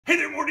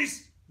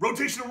Mortys,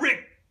 Rotational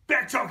Rick,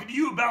 back talking to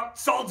you about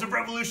solids of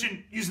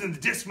revolution using the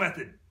disk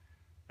method.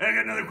 And I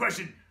got another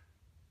question.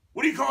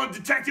 What do you call a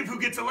detective who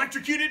gets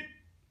electrocuted?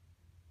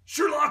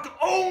 Sherlock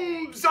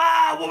Holmes!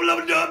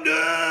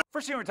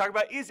 First thing we're talking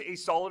about is a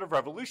solid of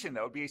revolution.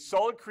 That would be a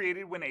solid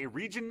created when a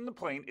region in the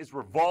plane is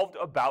revolved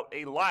about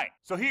a line.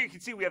 So here you can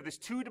see we have this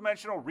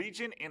two-dimensional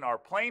region in our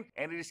plane,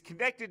 and it is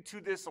connected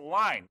to this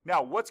line.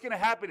 Now, what's going to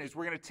happen is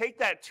we're going to take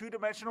that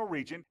two-dimensional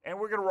region, and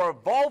we're going to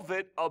revolve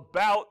it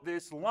about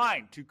this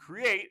line to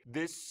create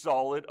this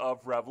solid of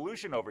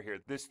revolution over here,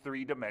 this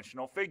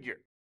three-dimensional figure.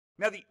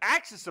 Now, the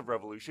axis of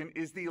revolution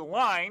is the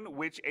line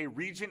which a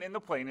region in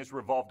the plane is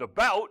revolved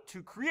about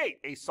to create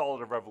a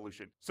solid of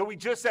revolution. So we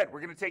just said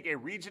we're going to take a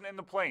region in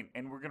the plane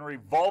and we're going to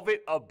revolve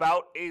it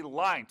about a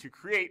line to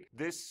create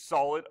this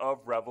solid of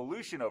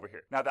revolution over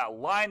here. Now, that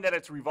line that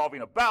it's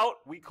revolving about,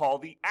 we call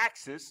the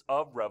axis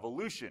of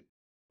revolution.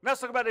 Now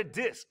let's talk about a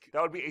disk.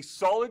 That would be a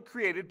solid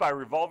created by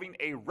revolving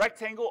a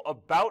rectangle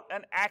about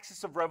an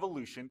axis of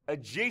revolution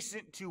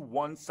adjacent to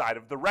one side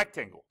of the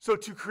rectangle. So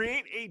to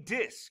create a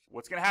disk,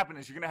 what's going to happen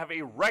is you're going to have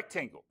a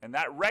rectangle, and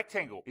that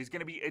rectangle is going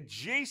to be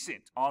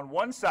adjacent on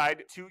one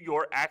side to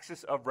your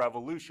axis of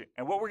revolution.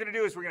 And what we're going to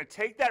do is we're going to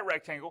take that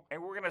rectangle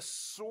and we're going to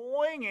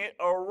swing it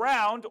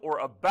around or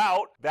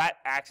about that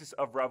axis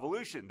of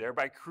revolution,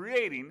 thereby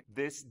creating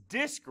this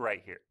disk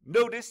right here.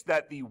 Notice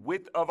that the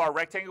width of our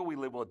rectangle we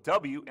label a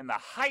W, and the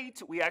height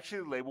we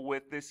actually label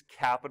with this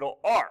capital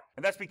R.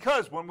 And that's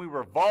because when we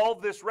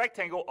revolve this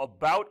rectangle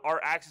about our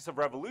axis of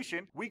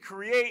revolution, we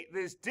create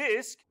this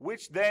disk,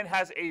 which then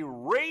has a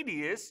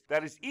radius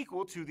that is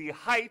equal to the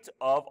height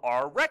of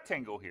our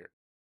rectangle here.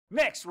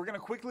 Next, we're going to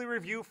quickly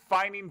review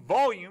finding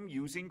volume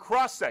using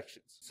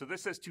cross-sections. So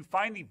this says to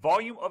find the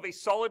volume of a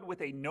solid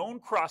with a known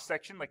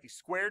cross-section, like a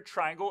square,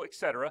 triangle,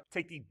 etc.,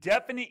 take the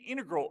definite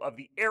integral of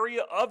the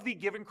area of the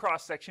given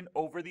cross-section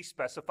over the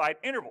specified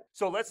interval.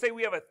 So let's say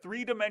we have a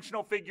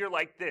three-dimensional figure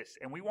like this,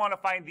 and we want to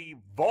find the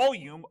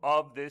volume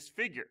of this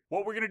figure.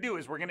 What we're going to do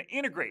is we're going to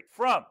integrate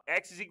from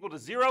x is equal to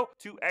 0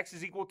 to x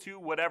is equal to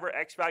whatever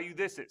x value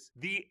this is.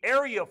 The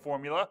area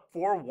formula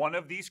for one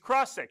of these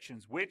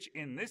cross-sections, which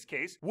in this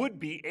case would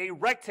be a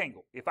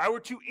rectangle. If I were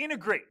to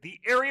integrate the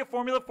area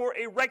formula for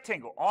a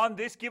rectangle on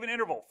this given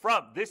interval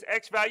from this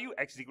x value,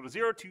 x is equal to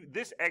 0, to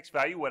this x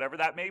value, whatever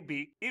that may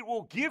be, it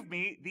will give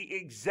me the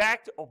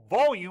exact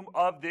volume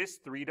of this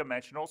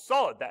three-dimensional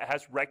solid that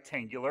has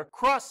rectangular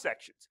cross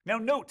sections. Now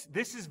note,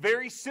 this is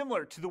very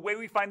similar to the way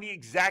we find the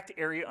exact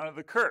area under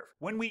the curve.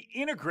 When we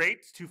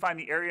integrate to find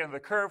the area under the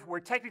curve,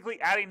 we're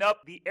technically adding up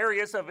the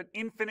areas of an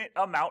infinite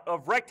amount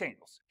of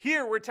rectangles.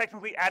 Here, we're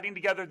technically adding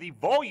together the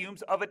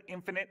volumes of an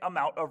infinite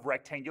amount of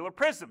rectangular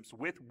prisms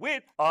with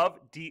width of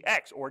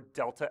dx or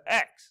delta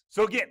x.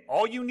 So again,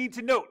 all you need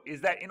to note is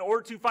that in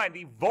order to find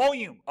the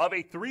volume of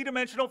a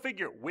three-dimensional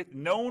figure with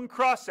known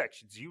cross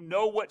sections, you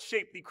know what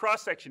shape the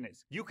cross section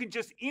is. You can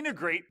just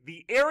integrate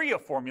the area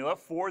formula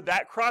for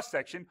that cross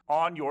section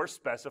on your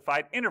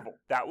specified interval.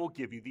 That will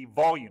give you the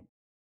volume.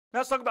 Now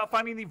let's talk about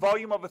finding the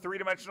volume of a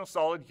three-dimensional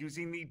solid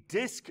using the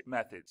disk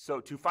method. So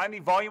to find the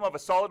volume of a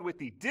solid with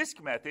the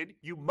disk method,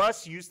 you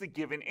must use the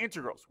given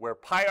integrals, where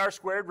pi r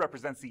squared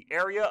represents the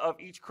area of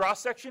each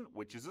cross-section,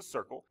 which is a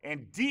circle,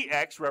 and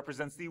dx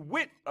represents the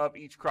width of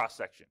each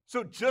cross-section.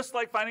 So just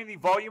like finding the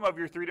volume of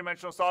your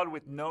three-dimensional solid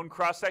with known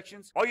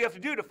cross-sections, all you have to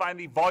do to find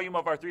the volume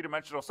of our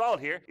three-dimensional solid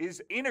here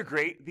is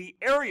integrate the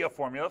area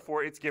formula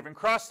for its given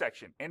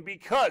cross-section. And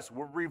because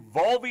we're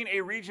revolving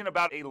a region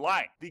about a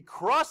line, the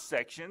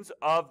cross-sections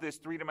of this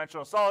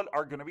three-dimensional solid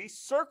are going to be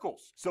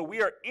circles. So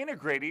we are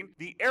integrating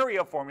the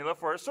area formula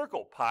for a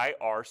circle, pi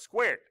r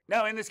squared.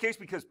 Now in this case,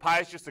 because pi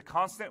is just a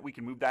constant, we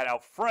can move that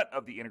out front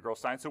of the integral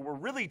sign. So we're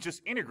really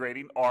just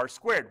integrating r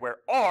squared, where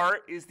r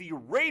is the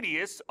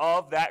radius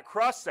of that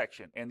cross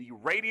section. And the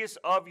radius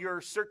of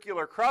your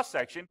circular cross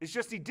section is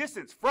just the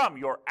distance from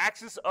your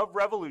axis of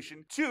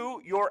revolution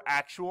to your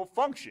actual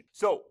function.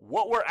 So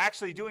what we're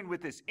actually doing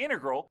with this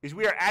integral is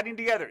we are adding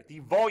together the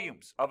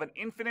volumes of an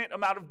infinite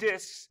amount of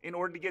disks in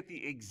order to get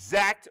the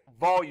exact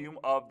volume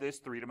of this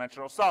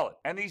three-dimensional solid.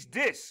 And these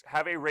disks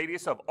have a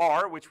radius of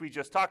r, which we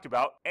just talked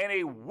about, and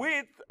a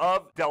width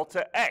of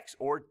delta x,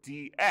 or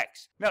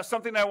dx. Now,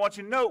 something I want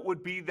you to note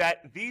would be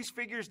that these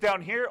figures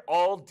down here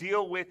all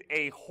deal with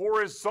a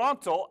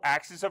horizontal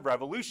axis of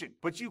revolution,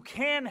 but you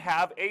can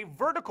have a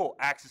vertical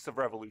axis of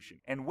revolution.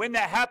 And when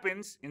that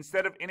happens,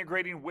 instead of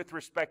integrating with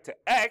respect to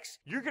x,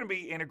 you're going to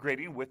be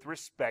integrating with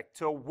respect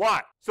to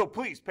y. So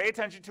please pay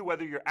attention to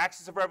whether your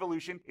axis of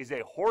revolution is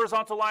a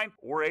horizontal line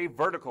or a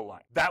vertical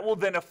line. That will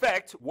then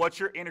affect what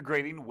you're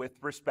integrating with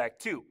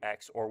respect to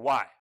x or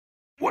y.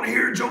 Want to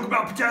hear a joke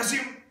about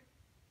potassium?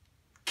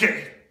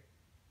 Okay.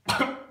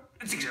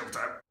 It's example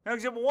time. Now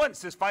example 1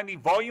 says find the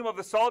volume of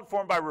the solid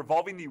formed by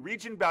revolving the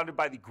region bounded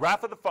by the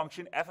graph of the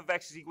function f of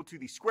x is equal to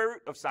the square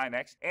root of sine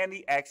x and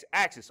the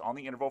x-axis on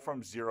the interval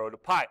from 0 to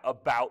pi,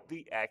 about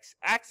the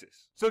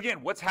x-axis. So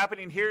again, what's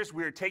happening here is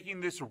we're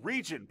taking this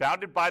region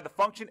bounded by the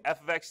function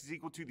f of x is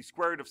equal to the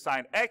square root of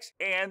sine x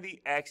and the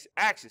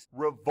x-axis,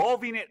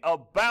 revolving it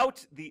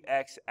about the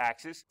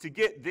x-axis to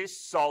get this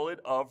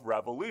solid of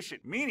revolution,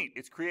 meaning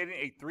it's creating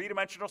a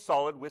three-dimensional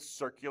solid with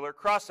circular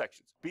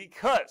cross-sections.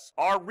 Because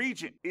our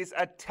region is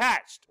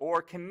attached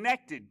or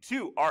connected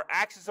to our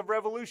axis of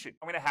revolution,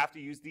 I'm going to have to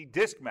use the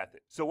disk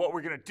method. So what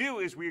we're going to do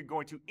is we're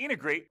going to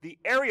integrate the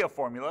area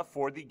formula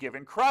for the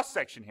given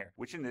cross-section here,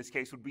 which in this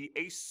case would be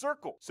a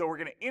circle. So we're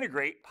going to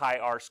integrate pi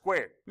r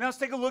squared. Now let's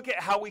take a look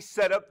at how we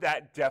set up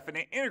that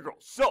definite integral.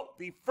 So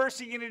the first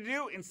thing you need to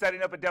do in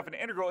setting up a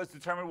definite integral is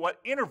determine what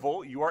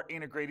interval you are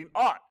integrating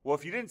on. Well,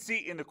 if you didn't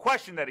see in the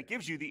question that it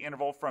gives you the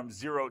interval from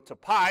 0 to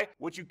pi,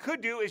 what you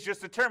could do is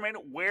just determine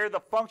where the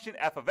function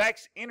f of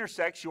x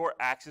intersects your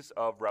axis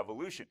of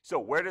revolution. So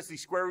where does the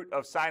square root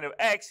of sine of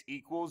x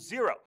equal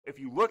 0? If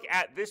you look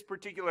at this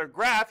particular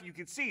graph, you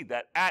can see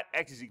that at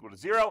x is equal to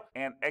 0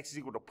 and x is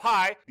equal to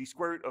pi, the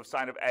square root of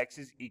sine of x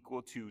is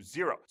equal to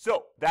 0.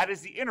 So that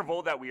is the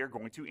interval that we are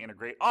going to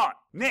integrate on.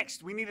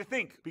 Next, we need to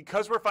think,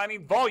 because we're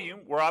finding volume,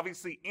 we're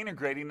obviously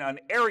integrating an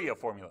area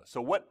formula.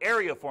 So what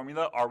area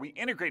formula are we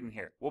integrating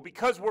here? Well,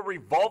 because we're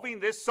revolving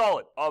this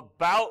solid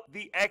about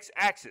the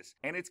x-axis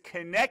and it's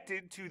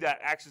connected to that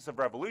axis of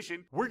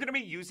revolution, we're going to be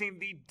using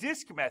the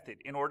disk method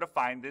in order to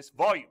find this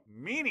volume,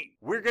 meaning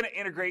we're going to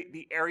integrate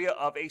the area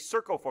of a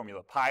circle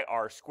formula, pi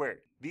r squared.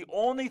 The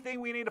only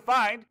thing we need to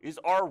find is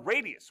our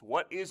radius.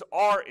 What is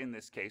r in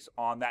this case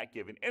on that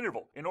given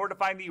interval? In order to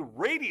find the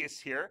radius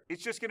here,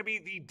 it's just going to be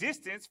the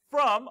distance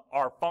from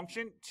our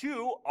function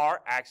to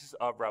our axis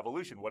of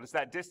revolution. What is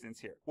that distance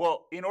here?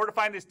 Well, in order to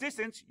find this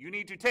distance, you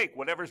need to take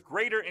whatever's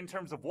greater in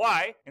terms of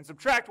y and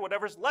subtract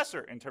whatever's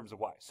lesser in terms of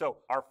y. So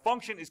our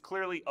function is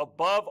clearly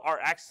above our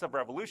axis of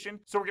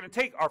revolution. So we're going to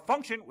take our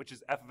function, which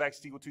is f of x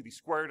is equal to the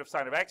square root of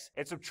sine of x,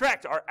 and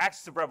subtract our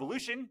axis of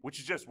revolution, which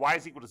is just y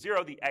is equal to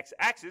 0, the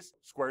x-axis.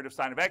 Square root of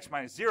sine of x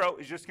minus 0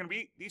 is just going to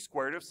be the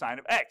square root of sine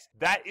of x.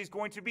 That is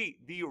going to be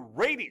the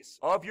radius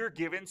of your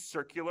given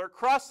circular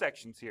cross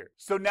sections here.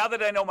 So now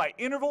that I know my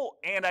interval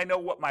and I know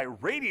what my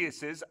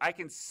radius is, I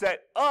can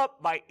set up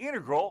my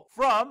integral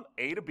from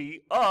a to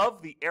b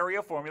of the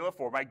area formula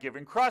for my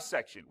given cross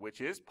section, which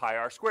is pi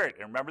r squared.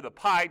 And remember, the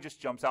pi just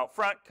jumps out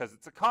front because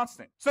it's a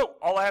constant. So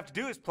all I have to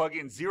do is plug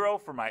in 0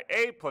 for my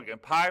a, plug in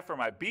pi for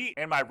my b,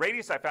 and my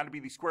radius I found to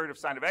be the square root of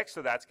sine of x,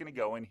 so that's going to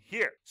go in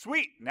here.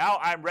 Sweet. Now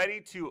I'm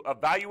ready to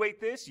evaluate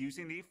this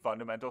using the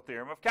fundamental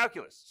theorem of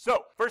calculus.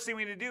 So first thing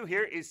we need to do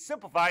here is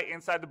simplify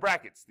inside the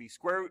brackets. The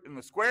square root and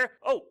the square,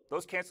 oh,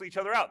 those cancel each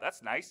other out.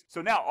 That's nice.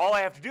 So now all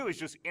I have to do is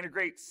just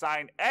integrate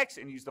sine x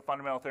and use the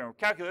fundamental theorem of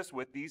calculus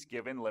with these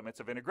given limits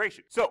of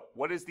integration. So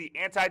what is the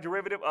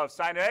antiderivative of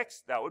sine of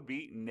x? That would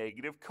be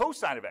negative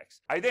cosine of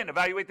x. I then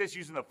evaluate this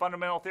using the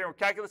fundamental theorem of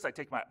calculus. I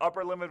take my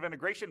upper limit of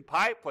integration,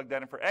 pi, plug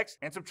that in for x,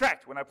 and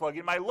subtract when I plug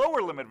in my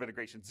lower limit of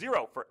integration,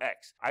 0 for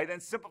x. I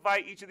then simplify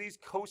each of these.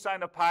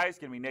 Cosine of pi is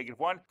going to be negative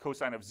 1.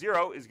 Cosine of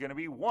 0 is going to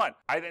be 1.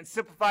 I then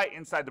simplify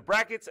inside the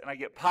brackets and I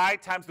get pi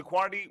times the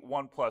quantity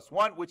 1 plus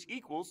 1, which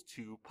equals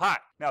 2 pi.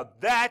 Now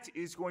that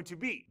is going to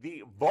be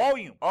the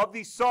volume of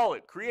the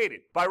solid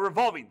created by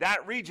revolving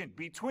that region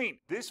between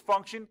this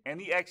function and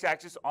the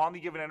x-axis on the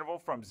given interval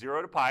from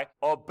 0 to pi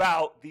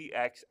about the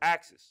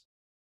x-axis.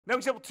 Now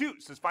example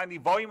 2 says find the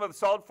volume of the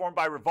solid formed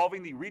by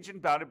revolving the region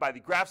bounded by the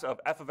graphs of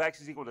f of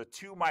x is equal to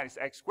 2 minus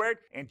x squared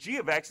and g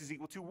of x is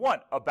equal to 1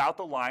 about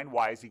the line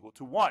y is equal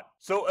to 1.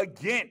 So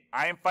again,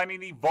 I am finding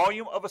the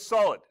volume of a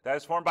solid that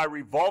is formed by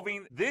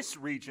revolving this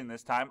region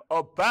this time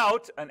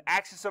about an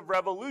axis of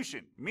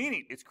revolution,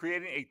 meaning it's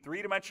creating a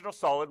three-dimensional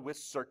solid with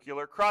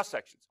circular cross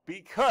sections.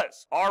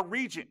 Because our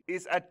region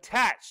is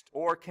attached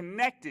or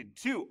connected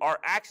to our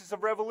axis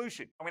of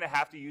revolution, I'm going to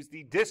have to use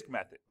the disk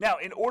method. Now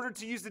in order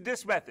to use the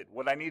disk method,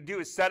 what I need to do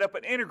is set up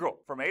an integral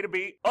from a to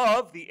b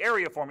of the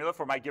area formula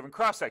for my given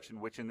cross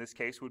section, which in this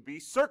case would be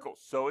circles.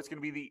 So it's going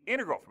to be the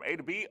integral from a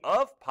to b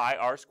of pi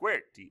r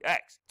squared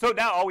dx. So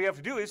now all we have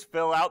to do is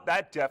fill out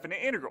that definite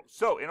integral.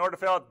 So in order to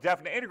fill out the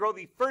definite integral,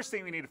 the first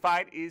thing we need to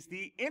find is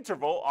the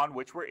interval on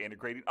which we're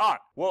integrating on.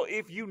 Well,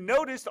 if you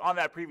noticed on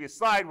that previous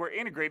slide, we're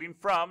integrating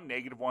from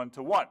negative 1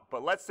 to 1.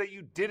 But let's say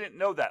you didn't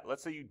know that.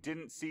 Let's say you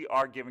didn't see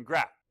our given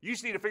graph. You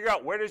just need to figure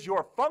out where does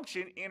your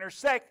function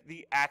intersect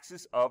the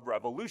axis of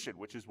revolution,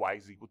 which is y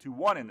is equal to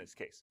 1 in this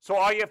case. So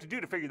all you have to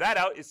do to figure that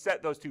out is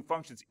set those two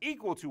functions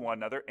equal to one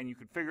another, and you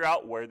can figure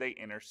out where they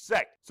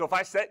intersect. So if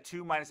I set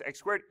 2 minus x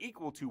squared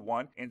equal to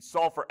 1 and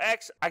solve for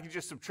x, I can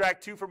just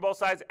subtract 2 from both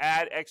sides,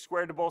 add x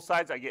squared to both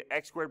sides. I get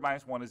x squared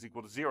minus 1 is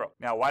equal to 0.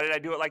 Now, why did I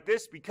do it like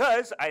this?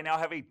 Because I now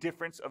have a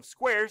difference of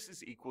squares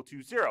is equal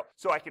to 0.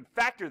 So I can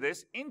factor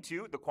this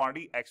into the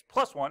quantity x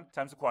plus 1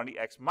 times the quantity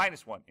x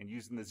minus 1. And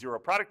using the zero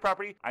product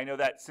property, I know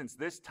that since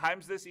this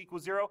times this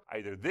equals 0,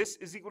 either this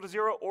is equal to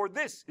 0 or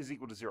this is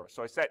equal to 0.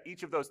 So I set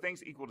each of those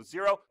things equal to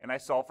 0, and I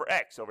solve for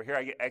x. Over here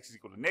I get x is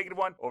equal to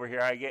 -1. Over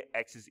here I get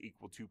x is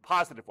equal to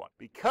 +1.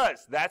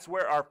 Because that's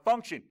where our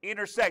function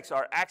intersects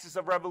our axis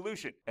of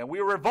revolution, and we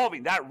are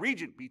revolving that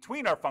region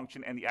between our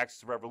function and the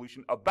axis of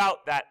revolution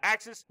about that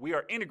axis, we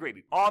are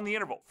integrating on the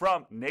interval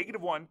from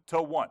 -1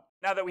 to 1.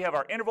 Now that we have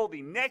our interval,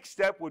 the next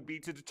step would be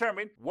to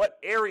determine what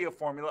area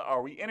formula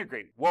are we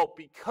integrating. Well,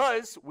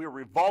 because we're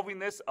revolving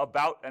this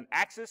about an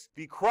axis,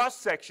 the cross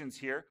sections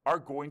here are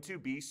going to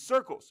be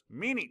circles,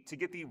 meaning to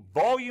get the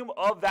volume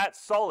of that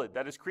solid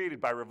that is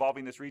created by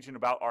revolving this region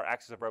about our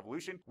axis of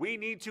revolution, we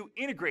need to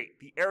integrate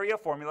the area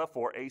formula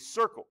for a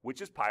circle,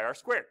 which is pi r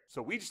squared.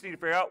 So we just need to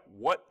figure out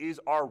what is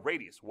our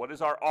radius, what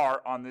is our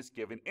r on this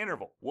given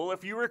interval. Well,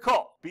 if you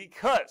recall,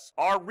 because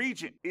our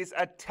region is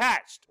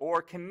attached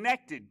or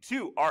connected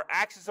to our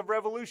axis of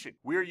revolution,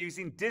 we are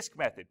using disk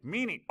method,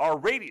 meaning our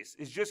radius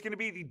is just going to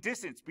be the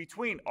distance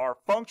between our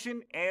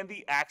function and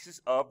the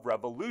axis of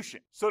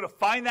revolution. So to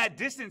find that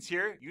distance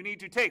here, you need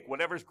to take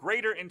whatever's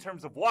greater in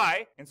terms of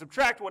y and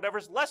subtract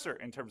whatever's lesser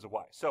in terms of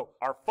y. So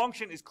our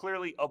function is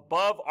clearly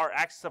above our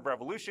axis of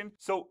revolution.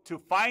 So to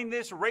find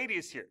this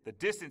radius here, the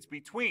distance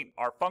between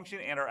our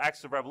function and our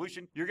axis of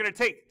revolution, you're going to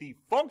take the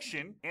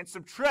function and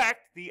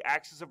subtract the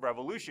axis of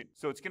revolution.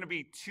 So it's going to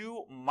be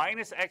 2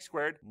 minus x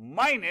squared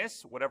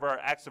minus whatever our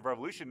axis of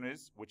revolution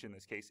is, which in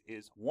this case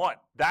is 1.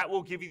 That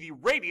will give you the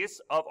radius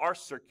of our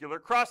circular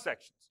cross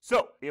sections.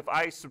 So if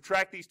I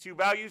subtract these two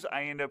values,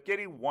 I end up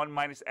getting 1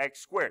 minus x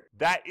squared.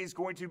 That is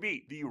going to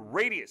be the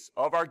radius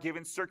of our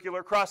given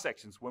circular cross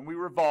sections when we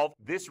revolve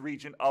this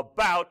region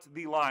about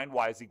the line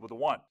y is equal to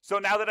 1. So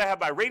now that I have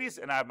my radius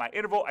and I have my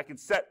interval, I can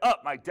set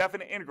up my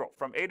definite integral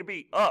from a to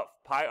b of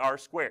pi r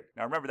squared.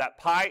 Now remember that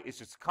pi is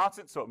just a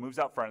constant, so it moves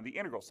out front of the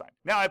integral sign.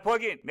 Now I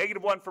plug in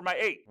 -1 for my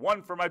a,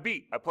 1 for my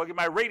b. I plug in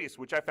my radius,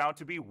 which I found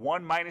to be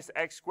 1 minus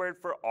x squared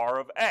for r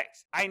of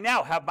x. I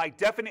now have my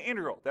definite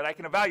integral that I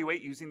can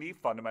evaluate using the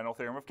fundamental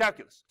theorem of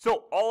calculus.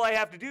 So all I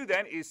have to do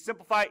then is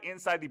simplify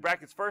inside the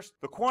brackets first.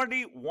 The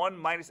quantity 1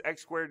 minus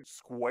x squared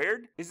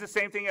squared is the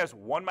same thing as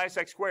 1 minus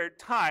x squared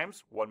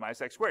times 1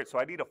 minus x squared. So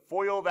I need to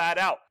FOIL that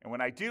out. And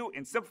when I do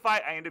and simplify,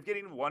 I end up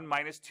getting 1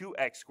 minus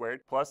 2x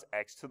squared plus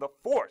x to the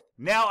 4th.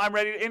 Now I'm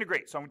ready to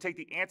integrate. So I'm going to take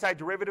the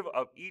antiderivative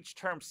of each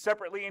term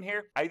separately in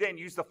here. I then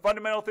use the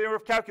fundamental theorem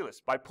of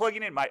calculus by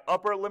plugging in my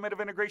upper limit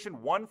of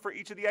integration 1 for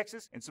each of the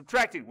x's and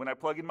subtracting when I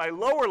plug in my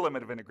lower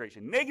limit of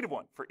integration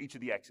 -1 for each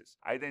of the x's.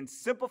 I then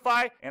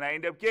simplify and I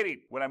end up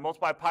getting, when I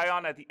multiply pi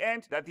on at the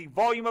end, that the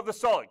volume of the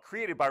solid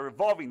created by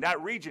revolving that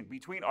region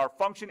between our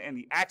function and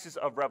the axis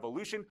of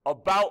revolution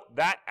about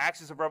that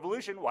axis of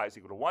revolution, y is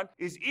equal to 1,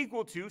 is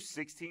equal to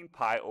 16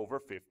 pi over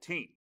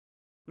 15.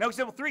 Now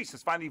example 3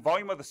 says find the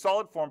volume of the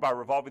solid formed by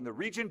revolving the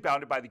region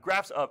bounded by the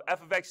graphs of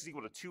f of x is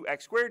equal to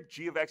 2x squared,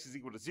 g of x is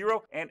equal to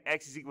 0, and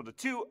x is equal to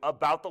 2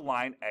 about the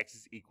line x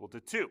is equal to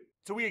 2.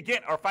 So we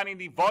again are finding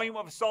the volume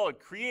of a solid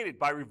created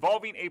by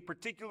revolving a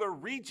particular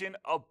region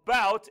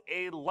about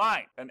a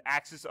line, an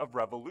axis of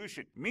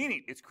revolution,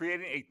 meaning it's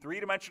creating a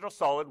three-dimensional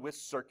solid with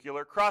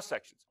circular cross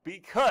sections.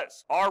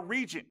 Because our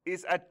region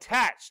is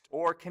attached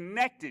or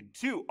connected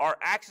to our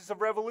axis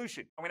of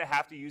revolution, I'm going to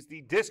have to use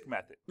the disk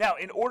method. Now,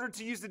 in order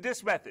to use the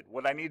disk method,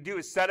 what I need to do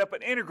is set up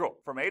an integral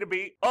from a to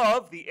b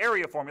of the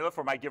area formula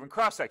for my given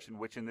cross section,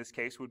 which in this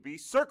case would be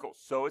circles.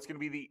 So it's going to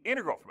be the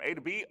integral from a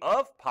to b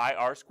of pi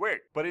r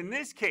squared. But in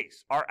this case,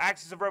 our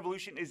axis of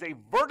revolution is a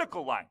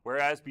vertical line,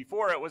 whereas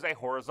before it was a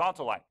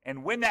horizontal line.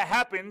 And when that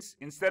happens,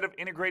 instead of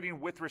integrating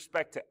with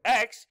respect to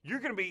x, you're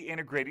going to be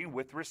integrating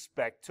with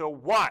respect to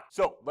y.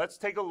 So let's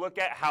take a look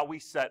at how we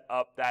set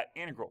up that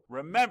integral.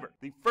 Remember,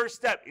 the first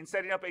step in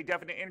setting up a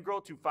definite integral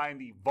to find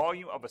the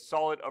volume of a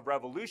solid of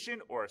revolution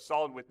or a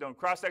solid with known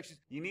cross sections,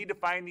 you need to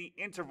find the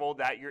interval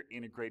that you're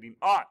integrating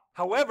on.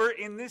 However,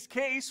 in this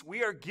case,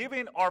 we are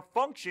given our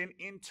function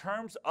in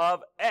terms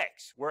of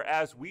x,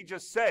 whereas we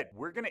just said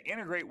we're going to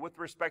integrate with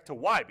respect to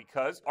y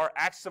because our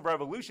axis of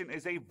revolution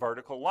is a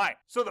vertical line.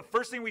 So the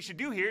first thing we should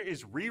do here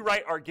is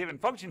rewrite our given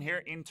function here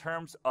in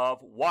terms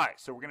of y.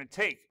 So we're going to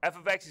take f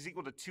of x is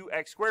equal to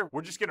 2x squared.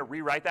 We're just going to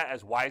rewrite that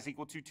as y is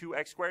equal to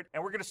 2x squared.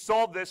 And we're going to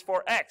solve this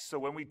for x. So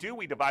when we do,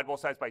 we divide both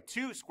sides by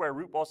 2, square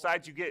root both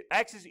sides. You get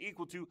x is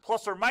equal to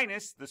plus or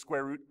minus the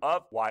square root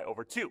of y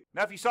over 2.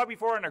 Now, if you saw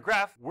before in our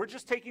graph, we're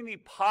just taking the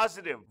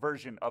positive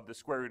version of the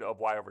square root of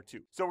y over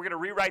 2. So we're going to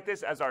rewrite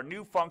this as our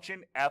new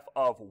function f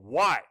of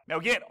y. Now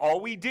again,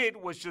 all we did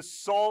was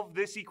just solve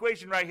this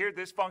equation right here,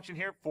 this function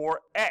here,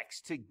 for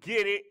x to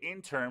get it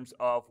in terms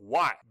of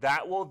y.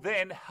 That will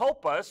then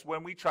help us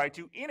when we try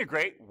to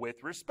integrate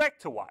with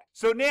respect to y.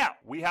 So now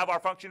we have our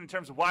function in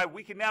terms of y.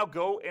 We can now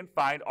go and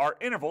find our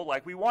interval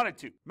like we wanted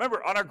to.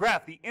 Remember, on our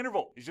graph, the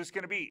interval is just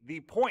going to be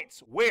the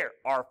points where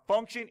our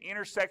function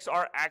intersects intersects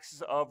our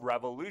axis of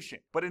revolution.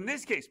 But in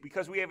this case,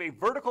 because we have a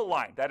vertical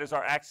line that is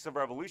our axis of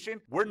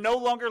revolution, we're no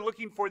longer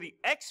looking for the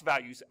x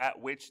values at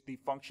which the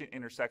function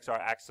intersects our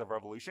axis of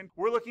revolution.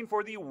 We're looking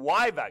for the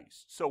y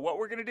values. So what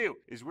we're going to do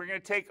is we're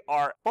going to take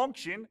our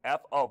function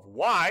f of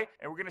y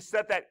and we're going to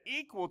set that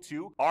equal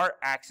to our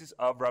axis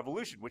of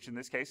revolution, which in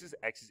this case is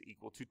x is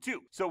equal to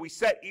 2. So we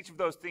set each of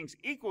those things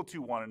equal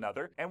to one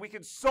another and we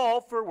can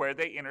solve for where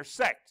they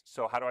intersect.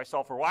 So how do I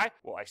solve for y?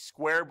 Well, I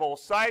square both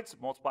sides,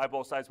 multiply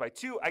both sides by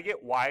 2, I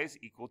get y is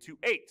equal to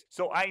 8.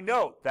 So I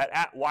know that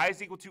at y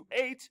is equal to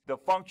 8, the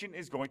function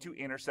is going to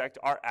intersect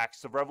our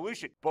axis of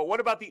revolution. But what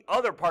about the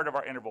other part of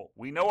our interval?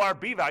 We know our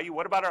b value.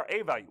 What about our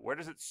a value? Where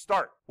does it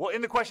start? Well,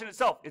 in the question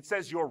itself, it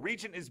says your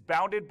region is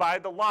bounded by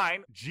the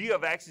line g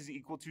of x is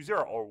equal to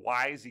 0, or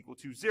y is equal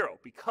to 0.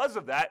 Because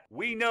of that,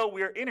 we know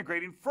we're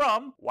integrating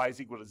from y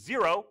is equal to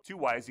 0 to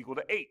y is equal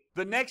to 8.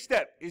 The next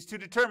step is to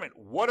determine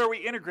what are we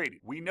integrating.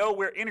 We know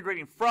we're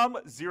integrating from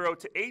 0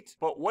 to 8,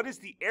 but what is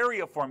the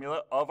area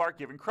formula of our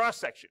given cross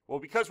section? Well,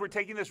 because we're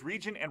taking this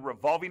region and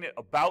revolving it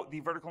about the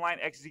vertical line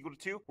x is equal to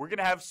 2, we're going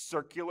to have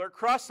circular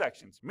cross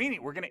sections,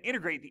 meaning we're going to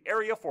integrate the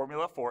area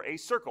formula for a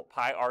circle,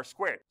 pi r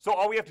squared. So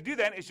all we have to do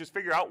then is just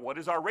figure out what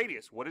is our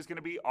radius. What is going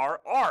to be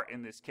our r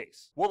in this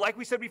case? Well, like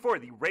we said before,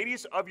 the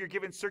radius of your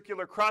given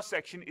circular cross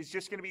section is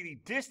just going to be the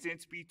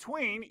distance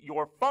between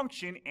your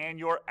function and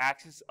your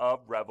axis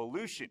of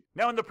revolution.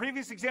 Now, in the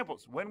previous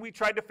examples, when we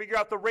tried to figure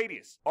out the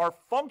radius, our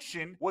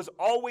function was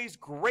always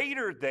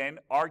greater than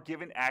our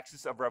given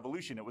axis of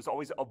revolution. It was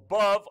always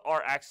above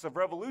our axis of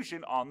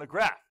revolution on the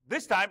graph.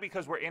 This time,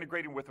 because we're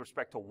integrating with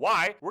respect to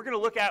y, we're going to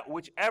look at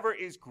whichever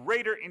is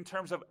greater in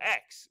terms of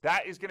x.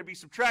 That is going to be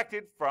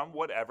subtracted from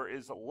whatever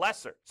is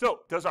lesser.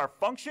 So, does our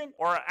function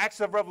or our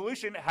axis of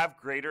revolution have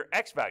greater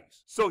x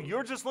values? So,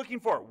 you're just looking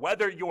for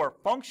whether your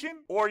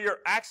function or your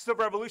axis of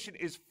revolution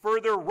is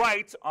further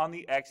right on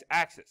the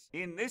x-axis.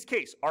 In this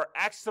case, our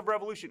axis of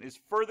revolution is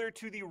further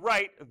to the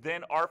right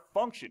than our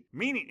function.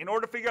 Meaning, in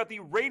order to figure out the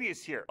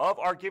radius here of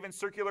our given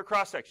circular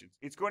cross sections,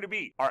 it's going to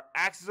be our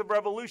axis of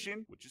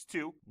revolution, which is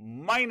 2,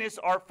 minus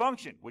our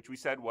function, which we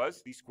said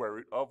was the square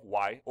root of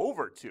y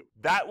over 2.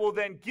 That will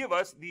then give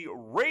us the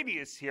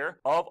radius here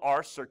of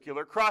our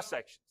circular cross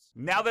sections.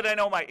 Now that I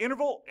know my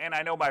interval and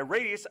I know my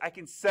radius, I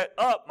can set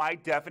up my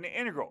definite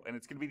integral, and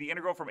it's going to be the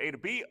integral from a to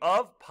b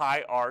of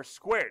pi r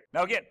squared.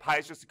 Now again, pi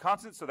is just a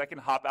constant, so that can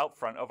hop out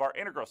front of our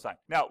integral sign.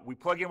 Now, we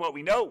plug in what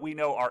we know. We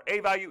know our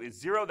a value is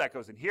 0, that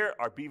goes in here.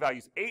 Our b value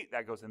is 8,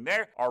 that goes in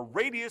there. Our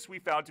radius we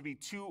found to be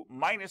 2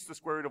 minus the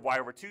square root of y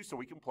over 2, so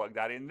we can plug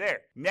that in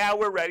there. Now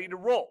we're ready to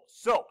roll.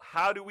 So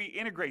how do we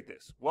integrate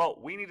this? Well,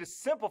 we need to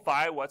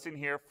simplify what's in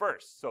here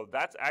first. So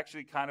that's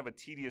actually kind of a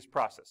tedious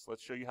process.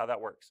 Let's show you how that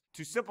works.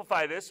 To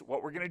simplify this,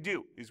 what we're going to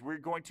do is we're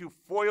going to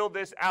FOIL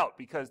this out,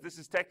 because this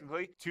is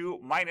technically 2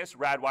 minus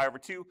rad y over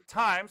 2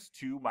 times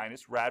 2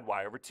 minus rad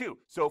y over 2.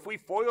 So if we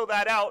FOIL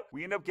that out,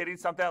 we end up getting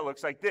something that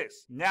looks like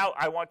this. Now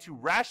I want to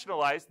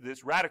rationalize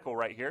this radical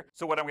right here.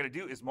 So what I'm going to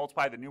do is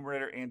multiply the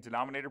numerator and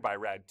denominator by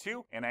rad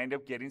 2, and I end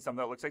up getting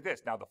something that looks like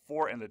this. Now the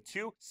 4 and the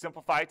 2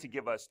 simplify to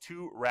give us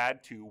 2 rad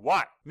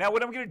 2y. Now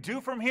what I'm going to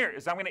do from here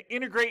is I'm going to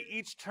integrate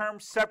each term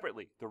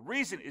separately. The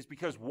reason is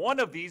because one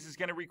of these is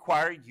going to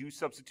require u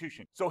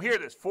substitution. So here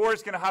this 4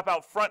 is going to hop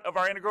out front of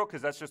our integral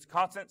because that's just a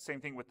constant.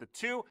 Same thing with the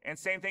 2, and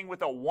same thing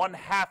with a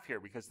 1/2 here,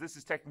 because this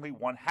is technically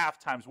 1/2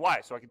 times y.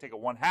 So I can take a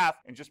 1/2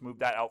 and just move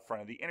that out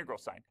front of the integral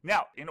sign.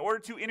 Now, in order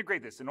to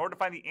integrate this, in order to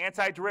find the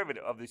antiderivative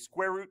of the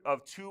square root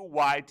of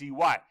 2y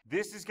dy,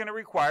 this is going to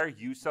require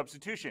u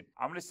substitution.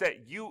 I'm going to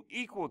set u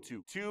equal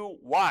to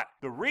 2y.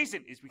 The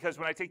reason is because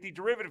when I take the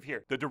derivative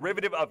here, the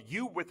derivative of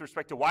u with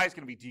respect to y is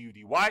going to be du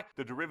dy.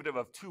 The derivative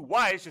of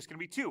 2y is just going to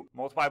be 2.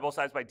 Multiply both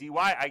sides by dy,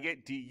 I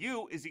get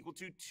du is equal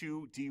to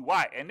 2 dy.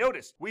 And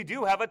notice, we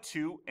do have a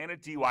 2 and a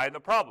dy in the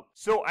problem.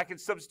 So I can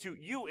substitute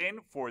u in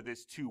for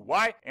this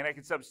 2y, and I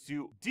can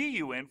substitute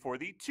du in for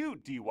the 2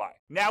 dy.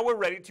 Now we're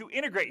ready to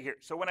integrate here.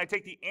 So when I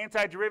take the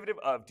antiderivative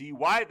of dy,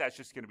 that's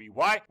just going to be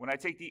y. When I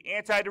take the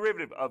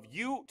antiderivative of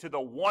u to the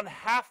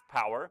 1/2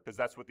 power, because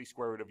that's what the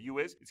square root of u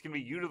is, it's going to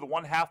be u to the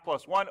 1/2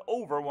 plus 1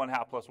 over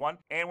 1/2 plus 1.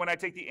 And when I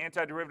take the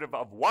antiderivative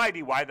of y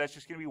dy, that's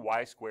just going to be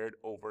y squared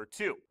over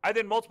 2. I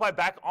then multiply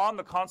back on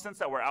the constants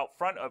that were out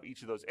front of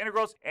each of those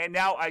integrals, and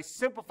now I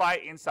simplify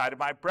inside of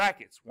my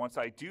brackets. Once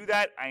I do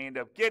that, I end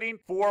up getting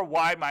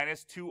 4y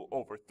minus 2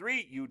 over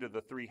 3, u to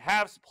the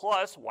 3/2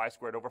 plus y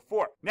squared over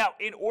 4. Now,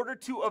 in order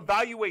to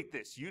evaluate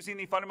this using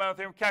the fundamental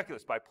theorem of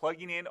calculus by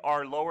plugging in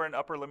our lower and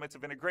upper limits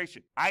of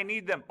integration, I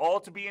need them all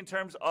to be in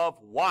terms of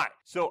y.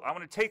 So I'm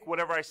going to take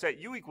whatever I set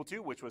u equal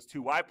to, which was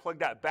 2y, plug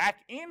that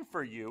back in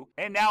for u,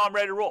 and now I'm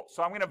ready to roll.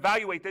 So I'm going to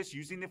evaluate this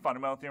using the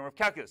fundamental theorem of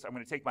calculus. I'm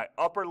going to take my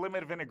upper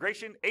limit of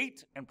integration,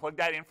 8, and plug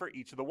that in for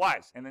each of the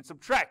y's, and then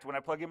subtract when I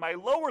plug in my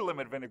lower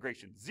limit of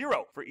integration,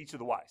 0, for each of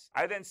the y's.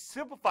 I then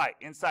simplify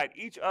inside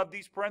each of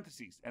these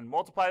parentheses and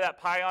multiply that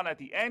pi on at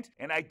the end,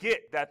 and I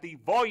get that the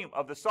volume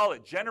of the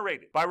solid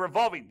generated by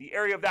revolving the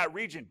area of that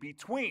region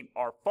between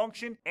our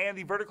function and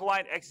the vertical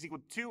line x is equal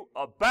to 2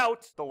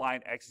 about the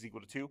line x is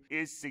equal to 2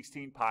 is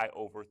 16 pi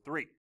over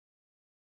 3.